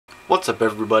What's up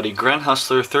everybody, Grand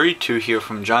Hustler 32 here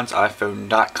from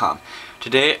johnsiphone.com.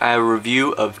 Today I have a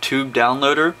review of Tube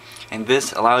Downloader, and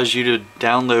this allows you to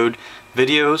download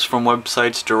videos from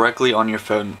websites directly on your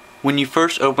phone. When you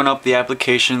first open up the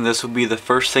application, this will be the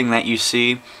first thing that you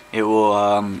see. It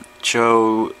will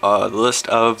show the list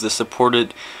of the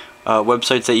supported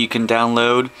websites that you can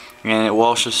download, and it will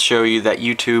also show you that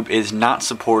YouTube is not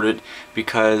supported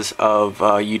because of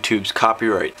YouTube's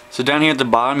copyright. So down here at the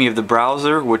bottom you have the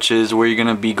browser, which is where you're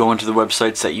going to be going to the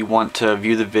websites that you want to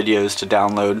view the videos to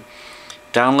download.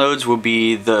 Downloads will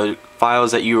be the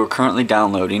files that you are currently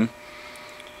downloading.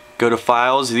 Go to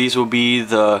files, these will be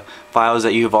the files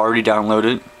that you have already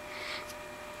downloaded.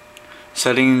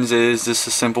 Settings is just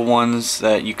the simple ones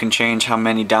that you can change how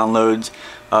many downloads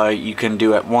you can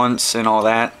do at once and all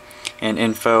that. And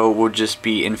info will just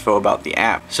be info about the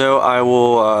app. So I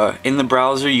will, in the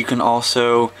browser you can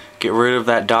also get rid of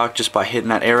that dock just by hitting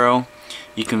that arrow.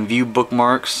 You can view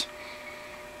bookmarks,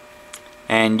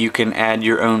 and you can add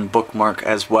your own bookmark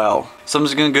as well. So I'm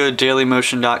just going to go to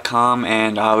dailymotion.com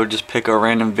and I will just pick a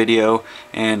random video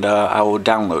and I will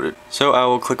download it. So I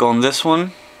will click on this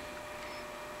one.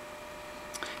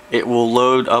 It will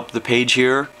load up the page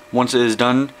here. Once it is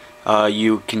done,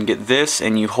 you can get this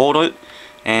and you hold it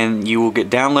and you will get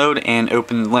download and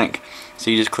open the link. So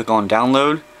you just click on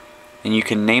download and you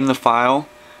can name the file,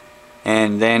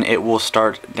 and then it will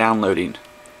start downloading.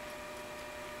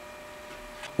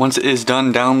 Once it is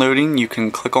done downloading, you can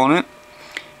click on it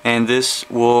and this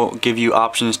will give you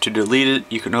options to delete it.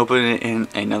 You can open it in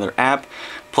another app,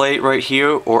 play it right here,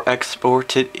 or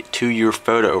export it to your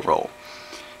photo roll.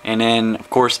 And then of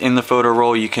course in the photo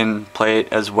roll you can play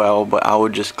it as well, but I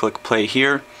would just click play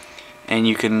here and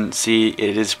you can see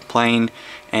it is playing,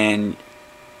 and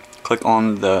click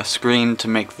on the screen to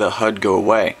make the HUD go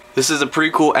away. This is a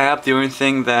pretty cool app. The only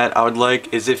thing that I would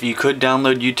like is if you could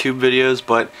download YouTube videos,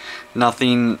 but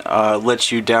nothing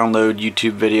lets you download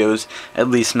YouTube videos, at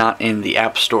least not in the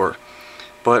App Store.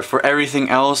 But for everything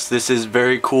else, this is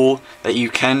very cool that you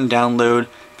can download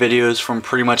videos from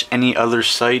pretty much any other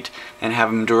site and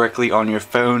have them directly on your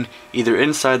phone, either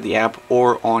inside the app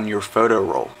or on your photo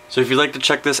roll. So if you'd like to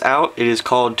check this out, it is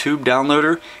called Tube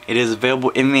Downloader. It is available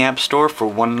in the App Store for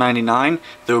 $1.99.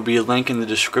 There will be a link in the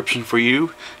description for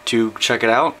you to check it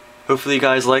out. Hopefully you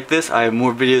guys like this. I have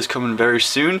more videos coming very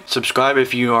soon. Subscribe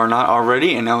if you are not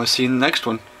already, and I will see you in the next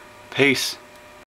one. Peace.